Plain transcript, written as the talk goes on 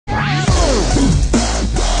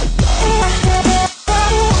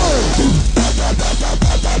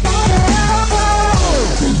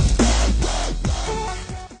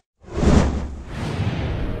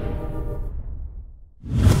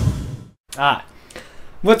Ah,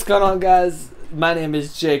 what's going on, guys? My name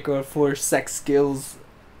is Jake, or 4Sex Skills,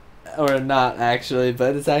 or not actually,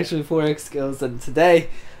 but it's actually 4X Skills, and today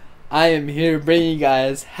I am here bringing you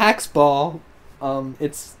guys Haxball.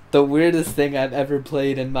 It's the weirdest thing I've ever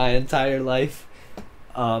played in my entire life.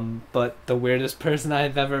 But the weirdest person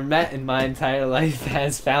I've ever met in my entire life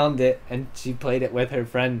has found it, and she played it with her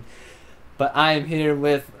friend. But I am here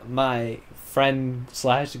with my friend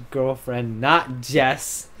slash girlfriend, not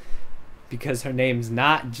Jess, because her name's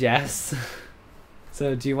not Jess.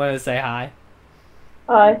 So do you want to say hi?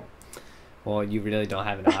 Hi. Well, you really don't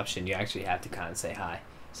have an option. You actually have to kind of say hi.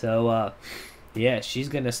 So, yeah, she's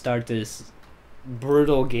going to start this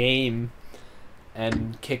brutal game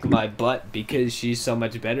and kick my butt because she's so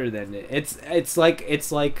much better than it. It's like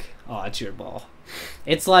oh, it's your ball.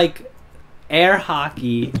 It's like air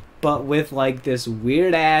hockey, but with like this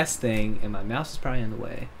weird ass thing, and my mouse is probably in the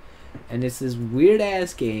way. And it's this weird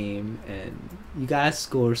ass game, and you guys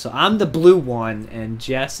score. So I'm the blue one, and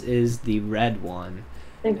Jess is the red one.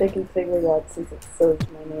 I think they can figure it out since it says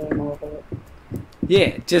my name over it.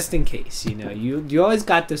 Yeah, just in case, you know. You always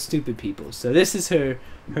got the stupid people. So this is her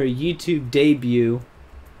YouTube debut,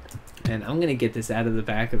 and I'm gonna get this out of the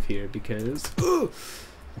back of here because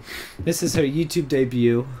this is her YouTube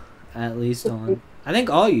debut, at least on I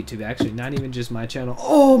think all YouTube, actually, not even just my channel.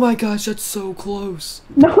 Oh my gosh, that's so close.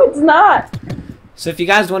 No, it's not. So if you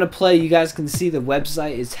guys want to play, you guys can see the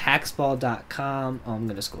website is haxball.com. Oh, I'm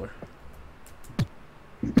gonna score.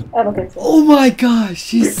 I don't think so. Oh my gosh,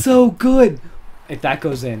 she's so good. If that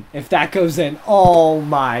goes in, oh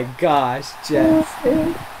my gosh, Jess.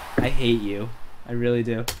 I hate you. I really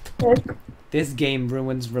do. This game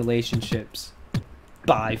ruins relationships.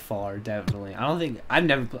 By far, definitely. I don't think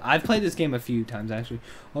I've played this game a few times actually.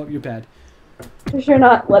 Oh, you're bad. You're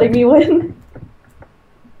not letting me win.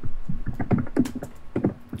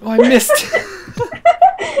 Oh, I missed.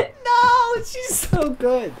 No, she's so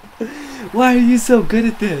good. Why are you so good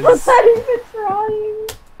at this? I'm not even trying.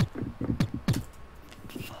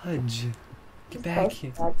 Fudge. Get back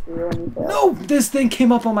here. No, this thing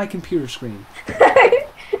came up on my computer screen.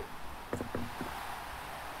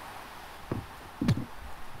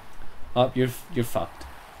 Oh, you're fucked.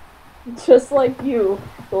 Just like you,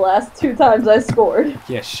 the last 2 times I scored.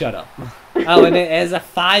 Yeah, shut up. Oh, and it has a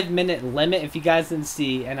 5-minute limit if you guys didn't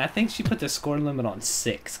see, and I think she put the score limit on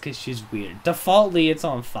 6 because she's weird. Defaultly, it's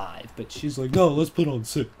on 5, but she's like, no, let's put it on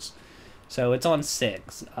 6. So it's on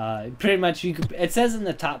 6. Pretty much, it says in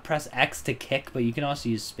the top, press X to kick, but you can also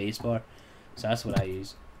use spacebar. So that's what I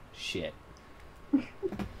use. Shit.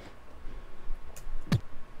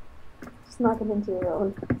 Just knock it into your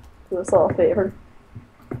own. Do us all a favor.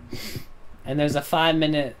 And there's a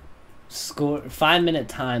 5-minute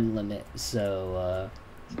time limit, so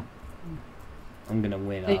I'm gonna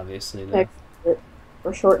win, obviously. Next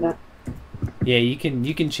or shorten it. Yeah, you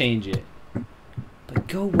can change it. But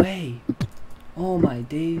go away! Oh my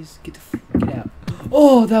days! Get out!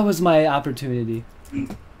 Oh, that was my opportunity.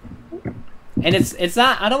 And it's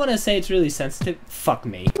not. I don't want to say it's really sensitive. Fuck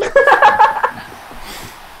me.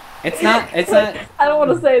 It's not. I don't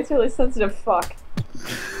want to say it's really sensitive. Fuck.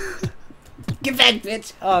 Get back,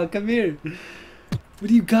 bitch! Oh, come here. What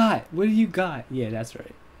do you got? What do you got? Yeah, that's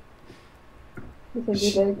right. You think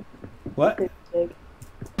you're big? What? You think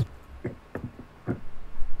you're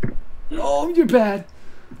big. Oh, you're bad.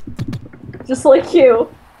 Just like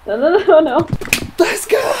you. No. Let's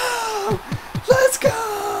go! Let's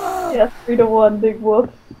go! Yeah, 3-1, big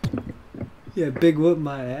whoop. Yeah, big whoop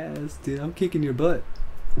my ass, dude. I'm kicking your butt.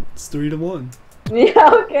 It's 3-1. Yeah,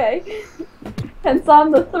 okay. Hence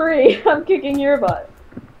I'm the 3. I'm kicking your butt.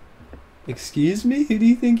 Excuse me? Who do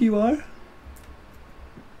you think you are?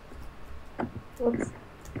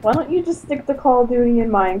 Why don't you just stick to Call of Duty and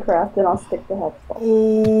Minecraft, and I'll stick to Haxball.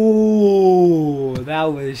 Oh, that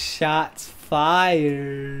was shots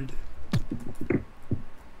fired.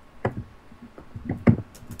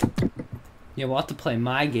 Yeah, we'll have to play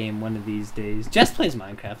my game one of these days. Jess plays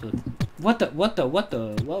Minecraft with... What the?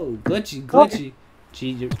 Whoa, glitchy.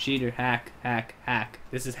 Cheater, hack.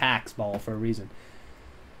 This is Haxball for a reason.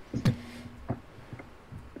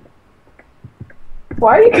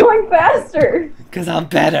 Why are you going faster? Because I'm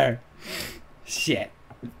better. Shit.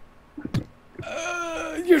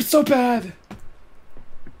 You're so bad.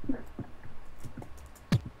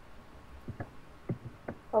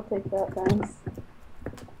 I'll take that, thanks.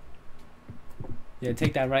 Yeah,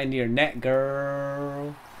 take that right into your neck,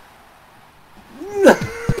 girl.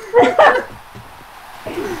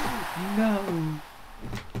 No.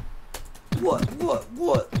 What?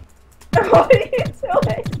 What are you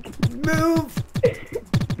doing? Move!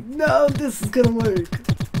 No, this is gonna work.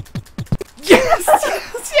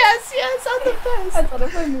 Yes, I'm the I best. thought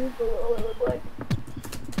if I moved a little, it would like.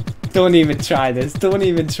 Don't even try this. Don't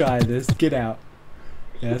even try this. Get out.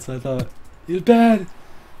 Yeah, that's what I thought. You're bad.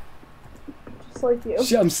 Just like you.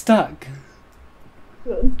 Shit, I'm stuck.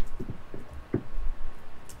 Good.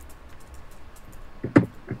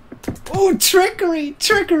 Oh, trickery!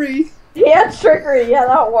 Trickery! Yeah, trickery. Yeah,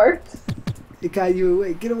 that worked. It got you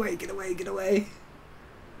away. Get away, get away, get away.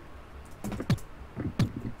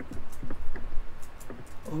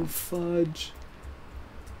 Oh, fudge.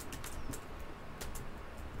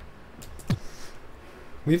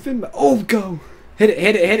 We've been... Oh, go! Hit it,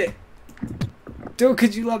 hit it, hit it! Do it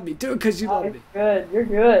because you love me. Do it because you love me. Good. You're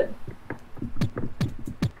good.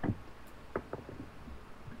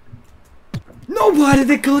 No, why did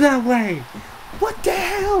it go that way? What the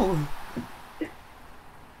hell?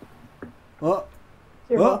 Oh.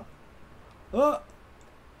 Oh. Oh.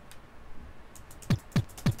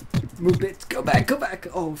 Move, bitch. Go back, go back.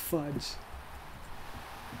 Oh, fudge.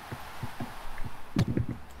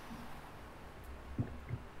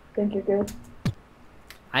 Think you're good.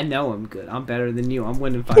 I know I'm good. I'm better than you. I'm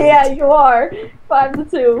winning 5. Yeah, you are.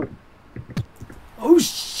 5-2. Oh,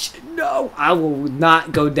 shit. No. I will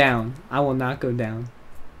not go down. I will not go down.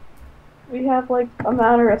 We have like a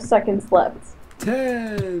matter of seconds left.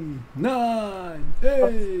 10, 9, 8.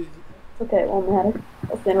 It's okay, it won't matter.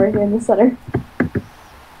 I'll stand right here in the center.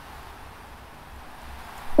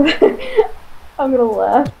 I'm gonna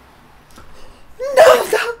laugh. No,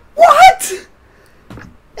 what?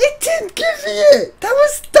 It didn't give me it. That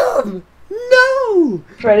was dumb. No.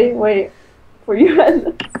 Ready? Wait. For you end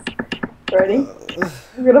this. Ready?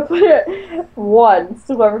 I'm gonna put it 1.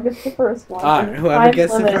 So whoever gets the first one. Alright, whoever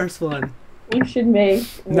gets the first one. We should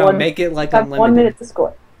make make it like have unlimited. 1 minute to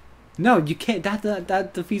score. No, you can't.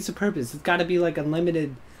 That defeats the purpose. It's got to be like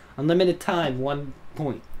unlimited time. 1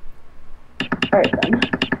 point. Alright then.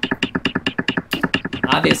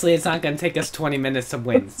 Obviously, it's not gonna take us 20 minutes to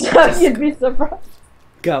win. You'd be surprised.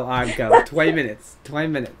 Go, alright, go. 20 minutes. 20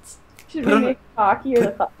 minutes. Should we make hockey or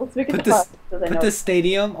the let's make it the hockey so they know. Put the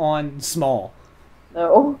stadium on small.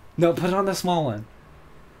 No. No, put it on the small one.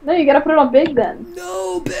 No, you gotta put it on big then.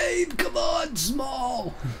 No, babe, come on,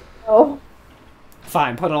 small. No.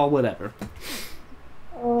 Fine, put it on whatever.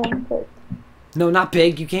 Okay. No, not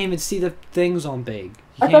big. You can't even see the things on big.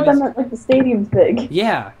 I thought that meant like the stadium's big.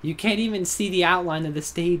 Yeah, you can't even see the outline of the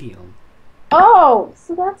stadium. Oh,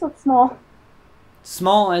 so that's what's small.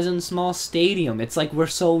 Small as in small stadium. It's like we're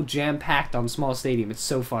so jam-packed on small stadium. It's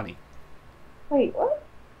so funny. Wait, what?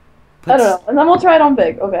 I don't know. And then we'll try it on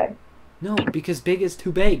big. Okay. No, because big is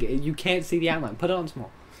too big. You can't see the outline. Put it on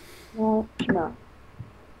small. Well, no.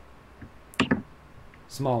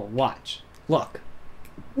 Small. Watch. Look.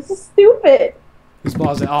 This is stupid. Whose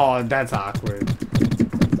ball is it? Oh, that's awkward.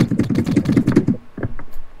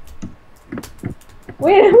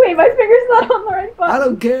 Wait, my finger's not on the right button. I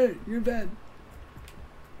don't care. You're bad.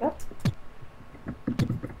 Yep.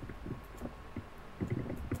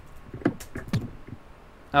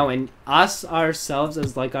 Oh, and us ourselves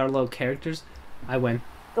as like our little characters, I win.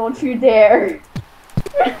 Don't you dare.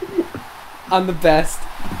 I'm the best.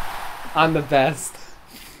 I'm the best.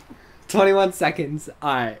 21 seconds.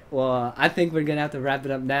 Alright, well, I think we're gonna have to wrap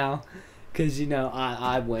it up now. Because, you know,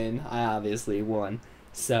 I win. I obviously won.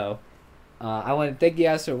 So, I want to thank you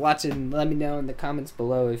guys for watching. Let me know in the comments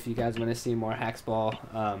below if you guys want to see more Haxball.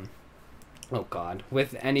 Oh, God.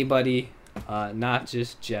 With anybody. Not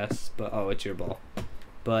just Jess, but, oh, it's your ball.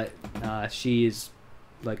 But, she is,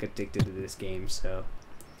 like, addicted to this game, so...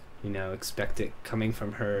 You know, expect it coming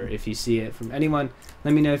from her. If you see it from anyone,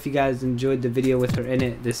 let me know if you guys enjoyed the video with her in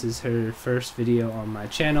it. This is her first video on my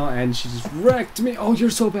channel, and she just wrecked me. Oh,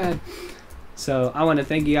 you're so bad. So, I want to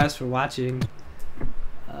thank you guys for watching.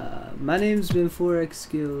 My name's been 4X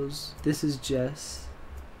Skills. This is Jess.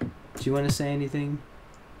 Do you want to say anything?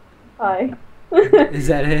 Hi. Is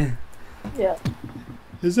that it? Yeah.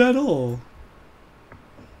 Is that all?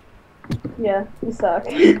 Yeah, you suck.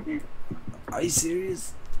 Are you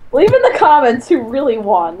serious? Leave in the comments who really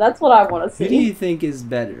won. That's what I want to see. Who do you think is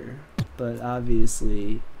better? But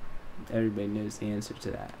obviously, everybody knows the answer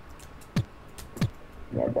to that.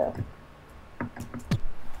 Yeah, duh.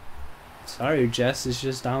 Sorry, Jess. It's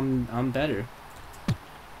just I'm better.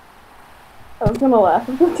 I was gonna laugh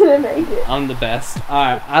if I didn't make it. I'm the best.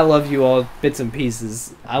 Alright, I love you all, bits and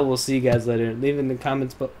pieces. I will see you guys later. Leave in the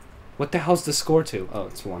comments, but what the hell's the score to? Oh,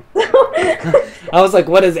 it's 1. I was like,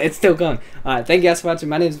 what is it? It's still going. Alright, thank you guys for watching.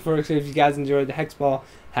 My name is Forex. If you guys enjoyed the Haxball,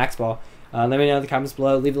 let me know in the comments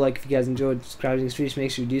below. Leave a like if you guys enjoyed. Subscribe to the streams,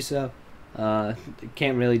 make sure you do so.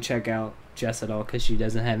 Can't really check out Jess at all because she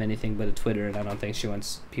doesn't have anything but a Twitter, and I don't think she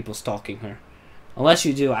wants people stalking her. Unless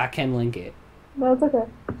you do, I can link it. No, it's okay.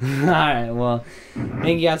 Alright, well,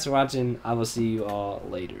 thank you guys for watching. I will see you all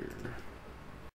later.